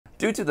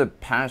Due to the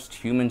past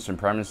human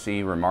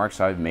supremacy remarks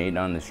I've made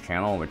on this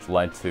channel, which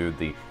led to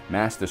the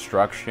mass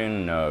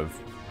destruction of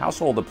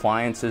household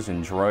appliances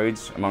and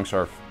droids amongst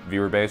our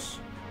viewer base,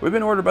 we've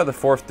been ordered by the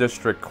 4th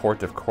District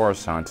Court of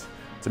Coruscant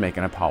to make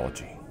an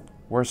apology.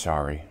 We're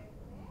sorry.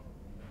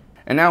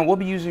 And now we'll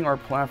be using our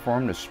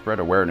platform to spread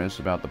awareness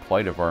about the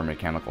plight of our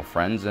mechanical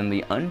friends and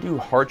the undue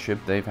hardship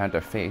they've had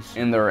to face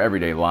in their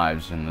everyday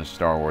lives in the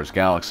Star Wars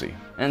galaxy.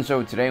 And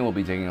so today we'll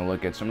be taking a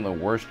look at some of the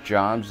worst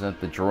jobs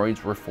that the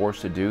droids were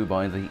forced to do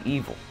by the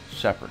evil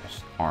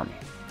Separatist Army.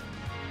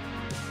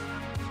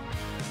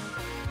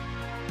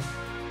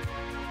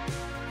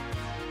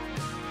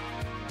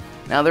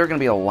 Now, there are going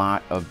to be a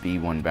lot of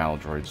B-1 battle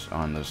droids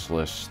on this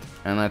list,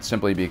 and that's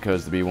simply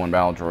because the B-1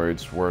 battle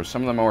droids were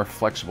some of the more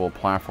flexible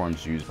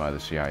platforms used by the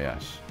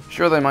CIS.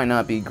 Sure, they might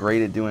not be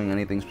great at doing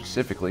anything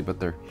specifically, but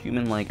their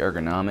human-like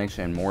ergonomics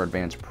and more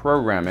advanced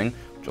programming,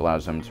 which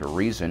allows them to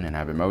reason and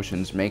have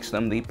emotions, makes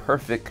them the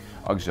perfect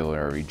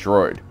auxiliary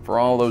droid for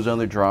all those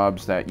other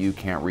jobs that you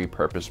can't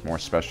repurpose more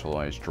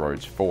specialized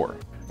droids for.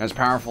 As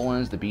powerful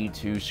as the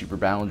B-2 Super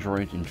Battle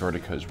Droids and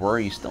Droidicas were,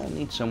 you still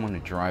need someone to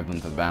drive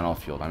them to the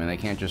battlefield. I mean, they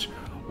can't just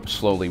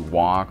slowly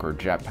walk or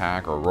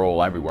jetpack or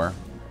roll everywhere.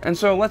 And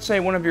so let's say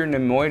one of your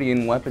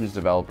Nemoidian weapons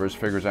developers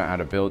figures out how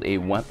to build a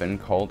weapon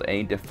called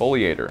a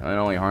defoliator that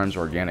only harms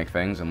organic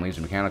things and leaves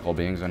mechanical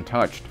beings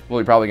untouched. Well,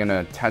 you're probably going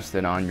to test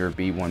it on your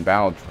B-1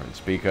 battle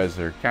droids because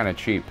they're kind of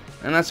cheap.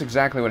 And that's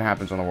exactly what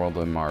happens on the world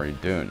of Mari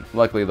Dune.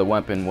 Luckily, the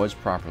weapon was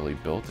properly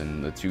built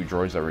and the 2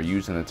 droids that were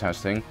used in the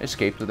testing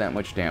escaped without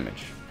much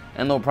damage.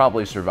 And they'll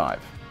probably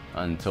survive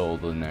until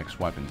the next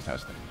weapons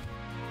testing.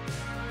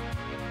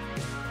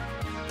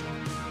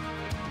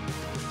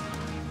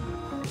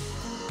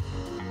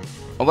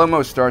 Although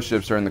most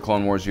starships during the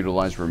Clone Wars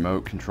utilized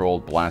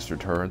remote-controlled blaster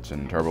turrets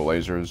and turbo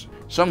lasers,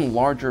 some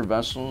larger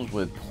vessels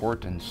with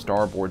port and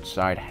starboard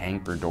side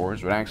hangar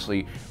doors would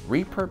actually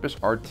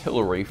repurpose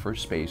artillery for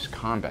space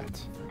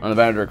combat. On the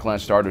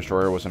Venator-class Star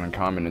Destroyer, it wasn't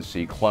uncommon to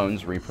see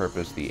clones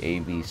repurpose the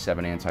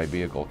AV-7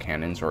 anti-vehicle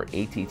cannons, or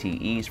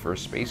ATTEs, for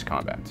space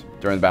combat.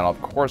 During the Battle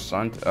of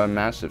Coruscant, a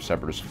massive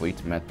Separatist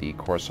fleet met the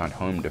Coruscant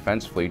Home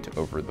Defense Fleet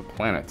over the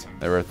planet.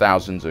 There were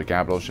thousands of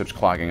capital ships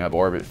clogging up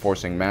orbit,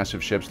 forcing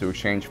massive ships to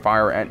exchange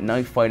fire at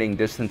knife-fighting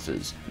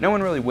distances. No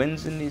one really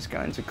wins in these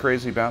kinds of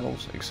crazy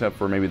battles, except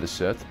for maybe the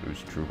Sith,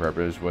 whose true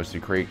purpose was to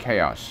create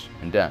chaos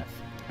and death.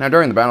 Now,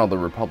 during the battle, the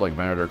Republic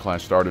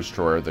Venator-class Star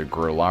Destroyer, the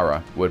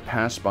Grillara, would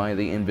pass by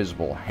the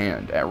Invisible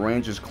Hand at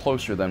ranges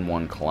closer than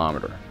 1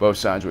 kilometer. Both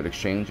sides would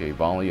exchange a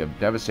volley of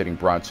devastating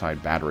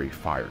broadside battery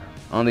fire.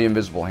 On the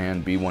Invisible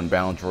Hand, B-1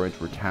 battle droids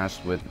were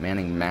tasked with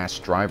manning mass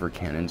driver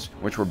cannons,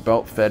 which were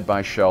belt-fed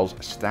by shells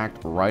stacked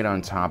right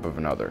on top of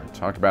another.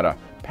 Talk about a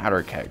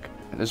powder keg.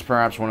 This is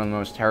perhaps one of the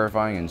most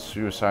terrifying and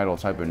suicidal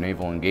type of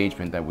naval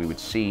engagement that we would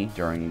see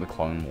during the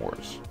Clone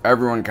Wars.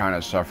 Everyone kind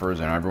of suffers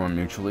and everyone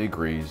mutually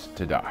agrees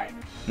to die.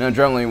 Now,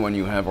 generally, when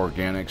you have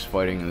organics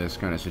fighting in this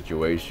kind of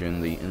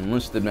situation, the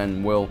enlisted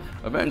men will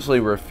eventually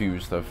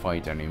refuse to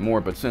fight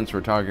anymore, but since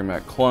we're talking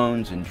about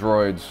clones and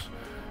droids,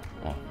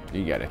 well,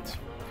 you get it.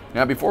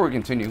 Now, before we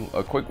continue,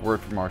 a quick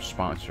word from our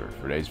sponsor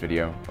for today's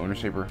video,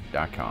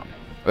 ownersaber.com.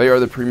 They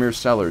are the premier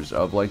sellers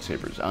of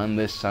lightsabers on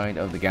this side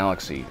of the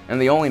galaxy, and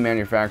the only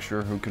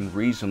manufacturer who can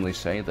reasonably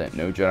say that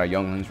no Jedi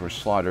younglings were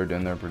slaughtered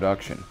in their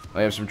production.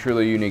 They have some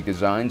truly unique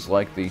designs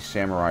like the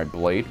Samurai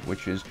Blade,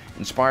 which is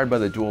inspired by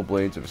the dual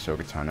blades of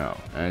Ahsoka Tano.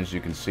 As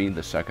you can see,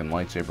 the second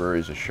lightsaber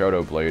is a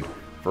Shoto blade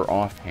for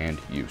offhand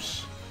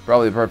use.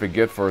 Probably the perfect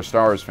gift for a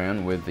Star Wars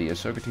fan, with the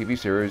Ahsoka TV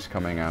series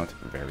coming out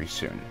very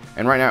soon.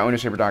 And right now,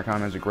 ownersaber.com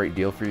has a great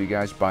deal for you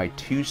guys. Buy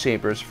 2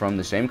 sabers from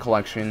the same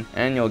collection,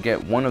 and you'll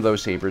get one of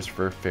those sabers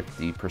for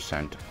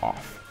 50%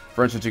 off.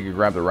 For instance, you could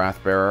grab the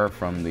Wrathbearer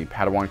from the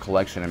Padawan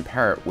collection and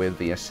pair it with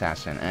the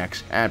Assassin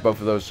X. Add both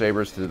of those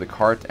sabers to the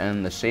cart,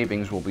 and the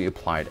savings will be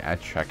applied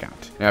at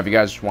checkout. Now, if you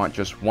guys want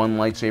just 1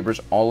 lightsabers,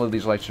 all of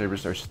these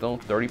lightsabers are still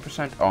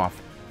 30%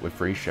 off with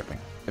free shipping.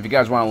 If you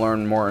guys want to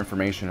learn more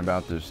information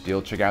about this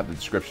deal, check out the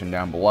description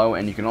down below,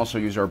 and you can also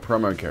use our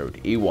promo code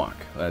EWOK.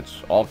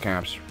 That's all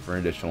caps for an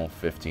additional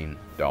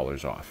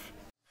 $15 off.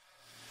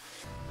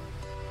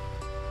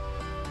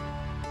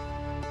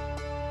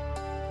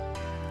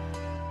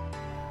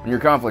 When your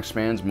conflict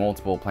spans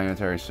multiple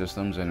planetary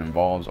systems and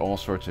involves all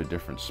sorts of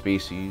different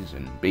species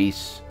and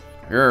beasts,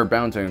 you're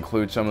bound to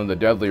include some of the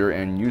deadlier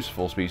and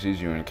useful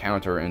species you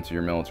encounter into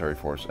your military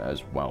force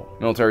as well.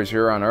 Militaries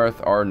here on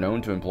Earth are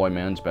known to employ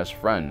man's best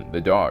friend,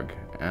 the dog,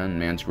 and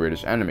man's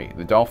greatest enemy,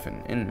 the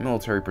dolphin, in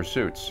military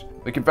pursuits.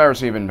 The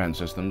Confederacy of Independent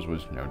Systems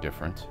was no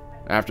different.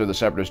 After the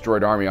Separatist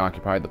Droid Army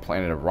occupied the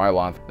planet of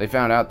Ryloth, they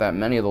found out that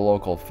many of the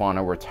local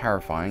fauna were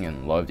terrifying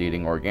and loved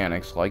eating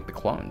organics like the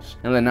clones.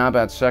 In the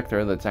Nabat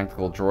sector, the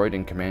tactical droid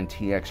in command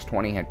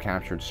TX-20 had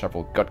captured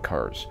several gut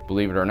cars.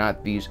 Believe it or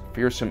not, these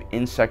fearsome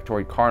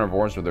insectoid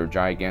carnivores with their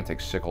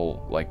gigantic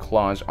sickle-like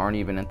claws aren't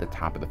even at the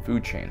top of the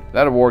food chain.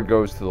 That award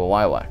goes to the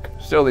Lilac.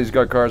 Still, these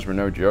gut cars were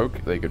no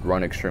joke. They could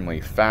run extremely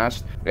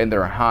fast, and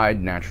their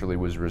hide naturally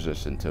was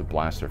resistant to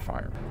blaster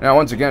fire. Now,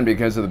 once again,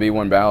 because of the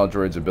B-1 battle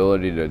droid's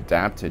ability to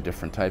adapt to different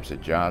different types of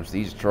jobs,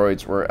 these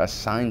droids were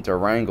assigned to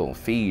wrangle,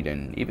 feed,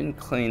 and even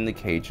clean the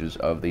cages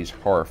of these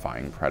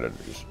horrifying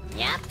predators.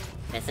 Yep,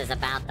 this is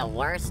about the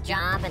worst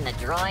job in the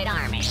droid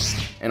army.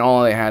 And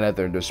all they had at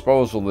their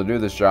disposal to do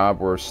this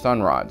job were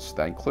stun rods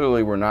that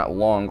clearly were not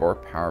long or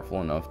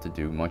powerful enough to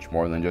do much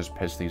more than just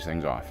piss these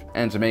things off.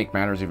 And to make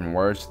matters even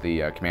worse,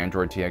 the Command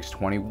Droid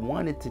TX-20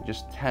 wanted to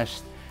just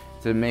test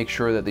to make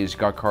sure that these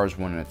gut cars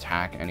wouldn't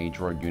attack any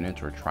droid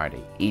units or try to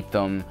eat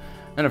them.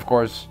 And of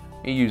course,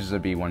 he uses a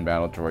B-1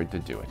 battle droid to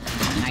do it.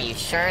 Are you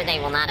sure they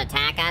will not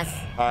attack us?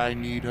 I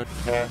need a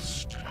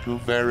test to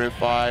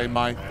verify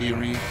my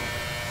theory.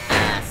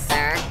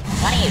 Sir,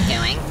 what are you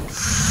doing?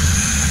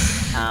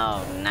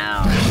 Oh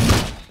no.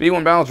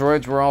 B-1 battle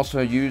droids were also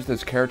used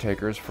as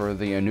caretakers for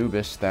the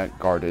Anubis that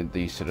guarded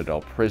the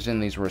Citadel prison.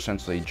 These were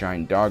essentially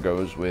giant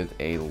doggos with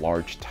a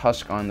large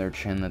tusk on their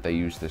chin that they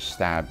used to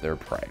stab their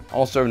prey.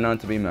 Also none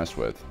to be messed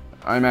with.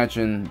 I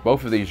imagine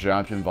both of these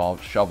jobs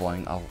involved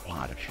shoveling a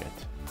lot of shit.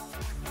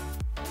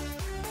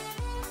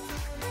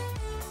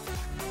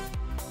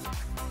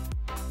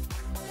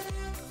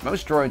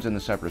 Most droids in the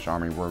Separatist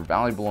Army were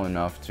valuable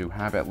enough to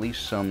have at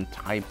least some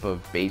type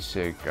of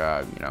basic,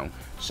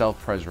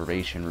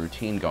 self-preservation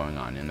routine going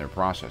on in their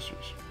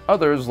processors.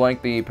 Others,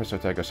 like the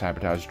Pisoteca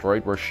Sabotage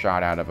droid, were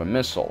shot out of a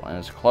missile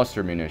as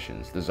cluster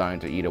munitions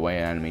designed to eat away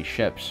at enemy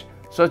ships,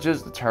 such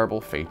as the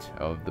terrible fate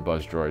of the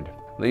Buzz droid.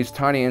 These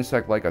tiny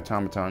insect-like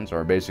automatons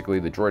are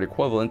basically the droid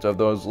equivalent of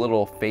those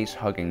little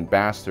face-hugging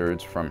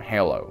bastards from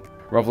Halo.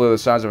 Roughly the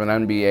size of an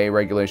NBA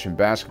regulation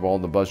basketball,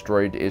 the Buzz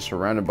droid is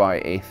surrounded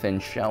by a thin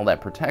shell that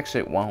protects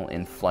it while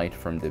in flight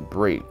from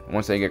debris.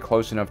 Once they get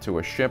close enough to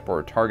a ship or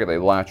a target, they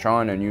latch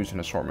on and use an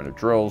assortment of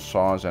drills,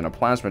 saws, and a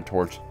plasma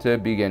torch to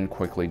begin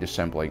quickly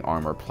disassembling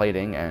armor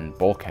plating and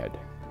bulkhead.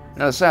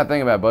 Now the sad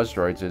thing about Buzz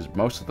droids is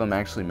most of them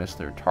actually miss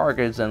their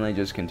targets and they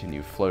just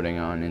continue floating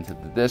on into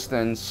the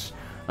distance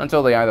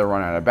until they either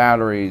run out of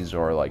batteries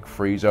or like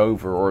freeze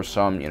over, or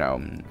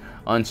some,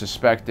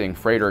 unsuspecting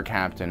freighter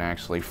captain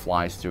actually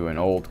flies to an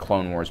old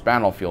Clone Wars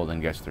battlefield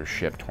and gets their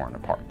ship torn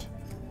apart.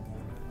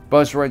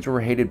 Buzz droids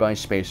were hated by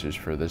spacers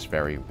for this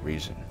very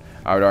reason.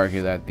 I would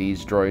argue that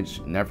these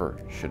droids never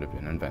should have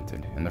been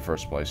invented in the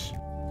first place.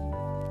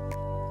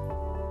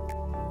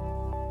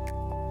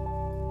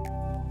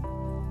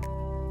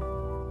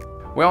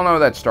 We all know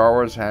that Star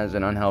Wars has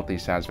an unhealthy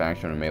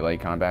satisfaction of melee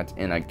combat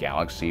in a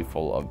galaxy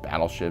full of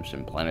battleships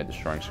and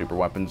planet-destroying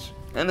superweapons,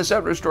 and the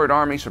Separatist Droid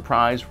Army,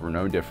 surprise, were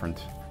no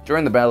different.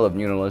 During the Battle of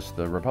Munilus,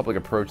 the Republic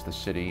approached the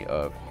city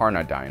of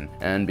Harnadyne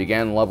and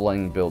began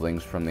leveling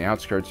buildings from the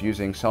outskirts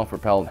using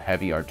self-propelled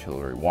heavy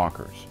artillery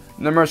walkers.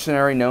 The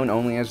mercenary, known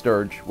only as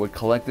Dirge, would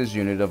collect his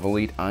unit of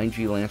elite IG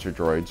Lancer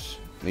droids.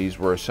 These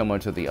were similar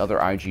to the other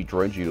IG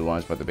droids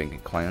utilized by the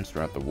Binkin clans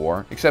throughout the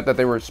war, except that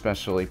they were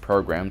specially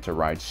programmed to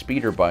ride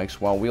speeder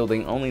bikes while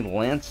wielding only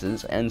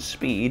lances and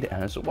speed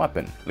as a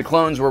weapon. The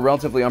clones were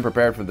relatively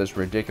unprepared for this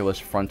ridiculous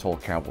frontal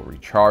cavalry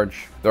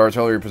charge. Their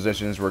artillery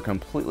positions were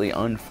completely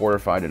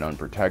unfortified and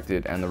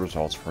unprotected, and the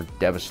results were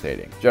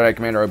devastating. Jedi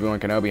Commander Obi-Wan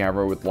Kenobi,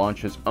 however, would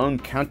launch his own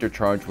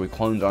countercharge with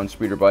clones on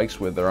speeder bikes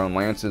with their own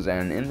lances,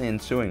 and in the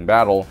ensuing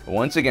battle,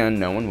 once again,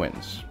 no one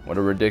wins. What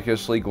a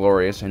ridiculously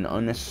glorious and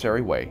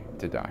unnecessary way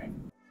to die.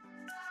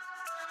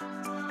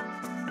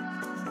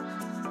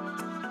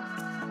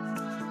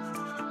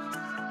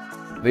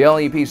 The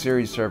LEP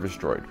series service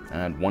droid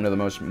had one of the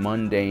most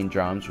mundane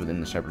jobs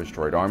within the Separatist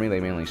Droid Army. They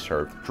mainly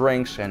served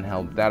drinks and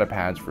held data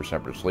pads for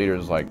Separatist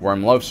leaders like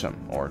Worm Loathsome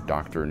or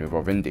Dr.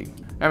 Nuvo Vindi.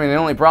 I mean, the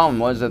only problem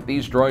was that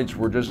these droids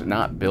were just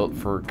not built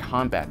for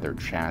combat. Their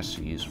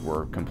chassis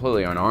were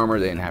completely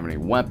unarmored, they didn't have any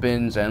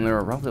weapons, and they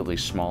were relatively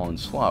small and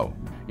slow.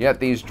 Yet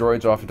these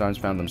droids oftentimes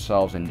found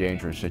themselves in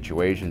dangerous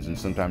situations and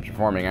sometimes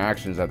performing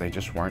actions that they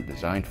just weren't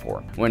designed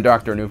for. When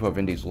Dr. Nuvo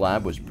Vindi's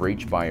lab was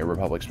breached by a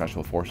Republic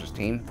Special Forces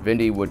team,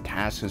 Vindi would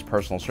task his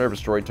personal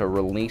service droid to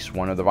release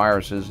one of the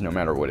viruses no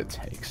matter what it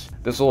takes.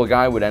 This little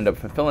guy would end up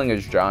fulfilling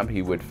his job.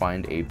 He would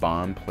find a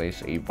bomb,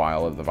 place a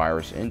vial of the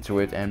virus into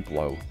it, and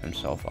blow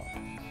himself up.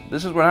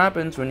 This is what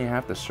happens when you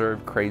have to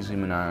serve crazy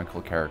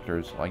maniacal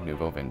characters like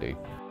Nuvo Vindi.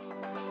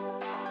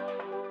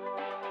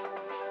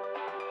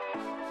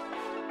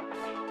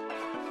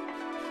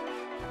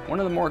 One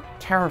of the more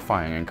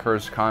terrifying and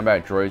cursed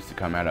combat droids to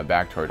come out of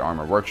Bactoid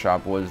Armor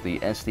Workshop was the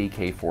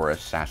SDK-4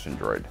 Assassin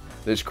droid.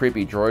 This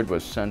creepy droid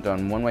was sent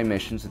on one-way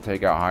missions to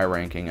take out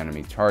high-ranking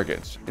enemy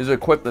targets. It was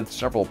equipped with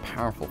several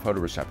powerful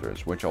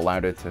photoreceptors, which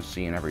allowed it to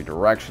see in every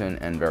direction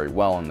and very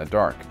well in the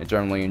dark. It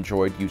generally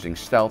enjoyed using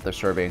stealth to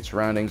survey its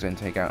surroundings and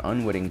take out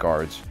unwitting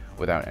guards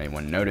without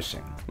anyone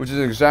noticing, which is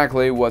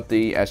exactly what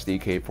the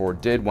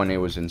SDK-4 did when it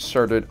was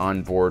inserted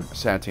on board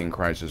Satine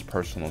Kryze's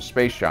personal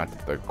space yacht,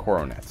 the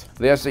Coronet.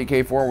 The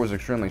SDK-4 was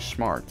extremely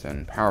smart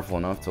and powerful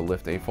enough to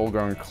lift a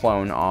full-grown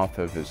clone off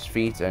of his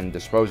feet and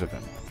dispose of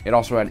him. It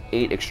also had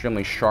 8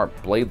 extremely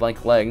sharp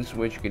blade-like legs,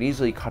 which could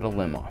easily cut a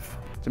limb off.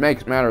 To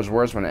make matters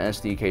worse, when an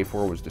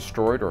SDK-4 was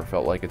destroyed or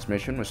felt like its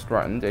mission was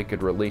threatened, it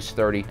could release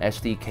 30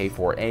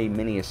 SDK-4A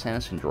mini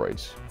assassin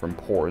droids from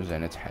pores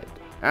in its head.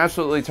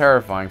 Absolutely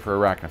terrifying for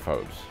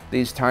arachnophobes.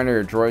 These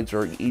tinier droids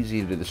are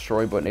easy to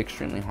destroy but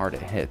extremely hard to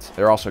hit.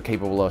 They're also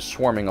capable of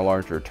swarming a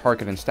larger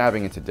target and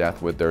stabbing it to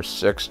death with their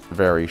 6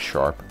 very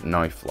sharp,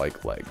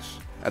 knife-like legs.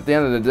 At the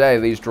end of the day,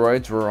 these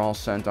droids were all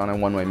sent on a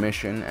one-way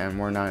mission and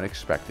were not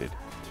expected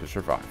to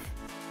survive.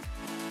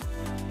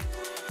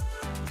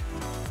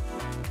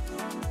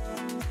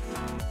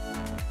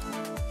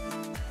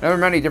 There were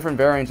many different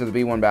variants of the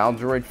B-1 battle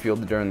droid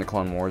fielded during the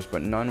Clone Wars,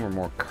 but none were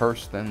more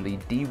cursed than the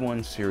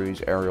D-1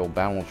 series aerial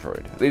battle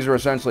droid. These were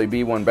essentially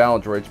B-1 battle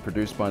droids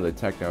produced by the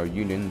Techno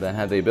Union that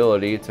had the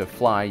ability to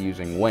fly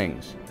using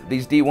wings.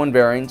 These D-1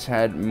 variants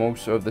had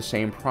most of the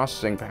same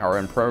processing power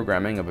and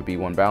programming of a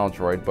B-1 battle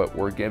droid, but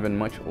were given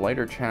much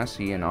lighter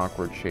chassis and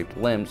awkward-shaped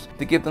limbs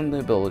to give them the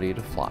ability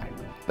to fly.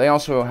 They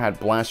also had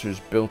blasters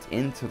built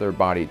into their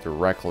body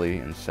directly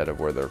instead of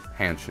where their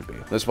hands should be.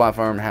 This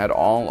platform had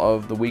all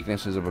of the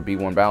weaknesses of a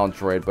B-1 battle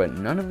droid, but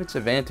none of its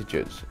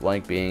advantages,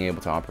 like being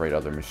able to operate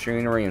other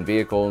machinery and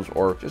vehicles,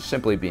 or just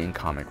simply being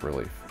comic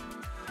relief.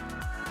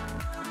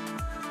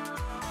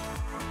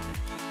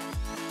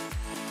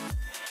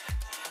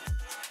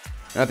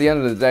 At the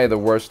end of the day, the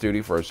worst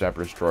duty for a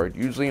Separatist droid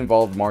usually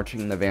involved marching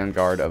in the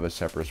vanguard of a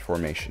Separatist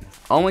formation.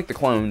 Unlike the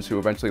clones, who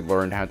eventually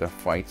learned how to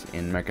fight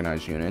in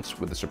mechanized units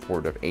with the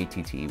support of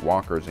AT-AT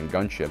walkers and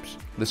gunships,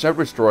 the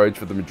Separatist droids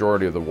for the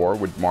majority of the war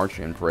would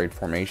march in parade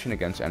formation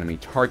against enemy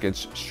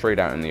targets straight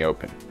out in the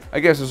open. I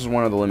guess this is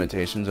one of the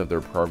limitations of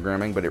their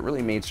programming, but it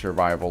really made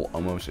survival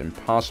almost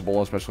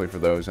impossible, especially for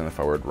those in the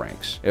forward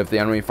ranks. If the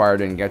enemy fire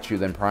didn't get you,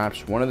 then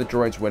perhaps one of the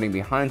droids waiting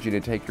behind you to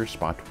take your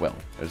spot will.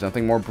 There's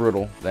nothing more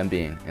brutal than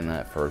being in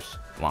that first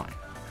line.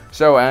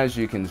 So as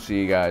you can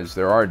see, guys,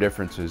 there are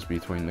differences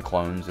between the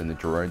clones and the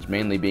droids,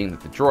 mainly being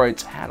that the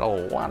droids had a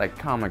lot of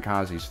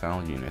kamikaze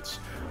style units.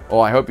 Well,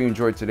 I hope you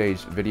enjoyed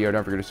today's video.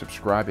 Don't forget to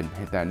subscribe and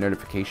hit that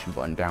notification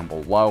button down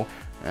below.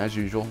 As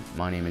usual,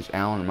 my name is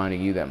Alan, reminding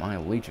you that my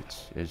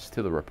allegiance is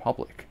to the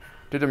Republic,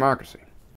 to democracy,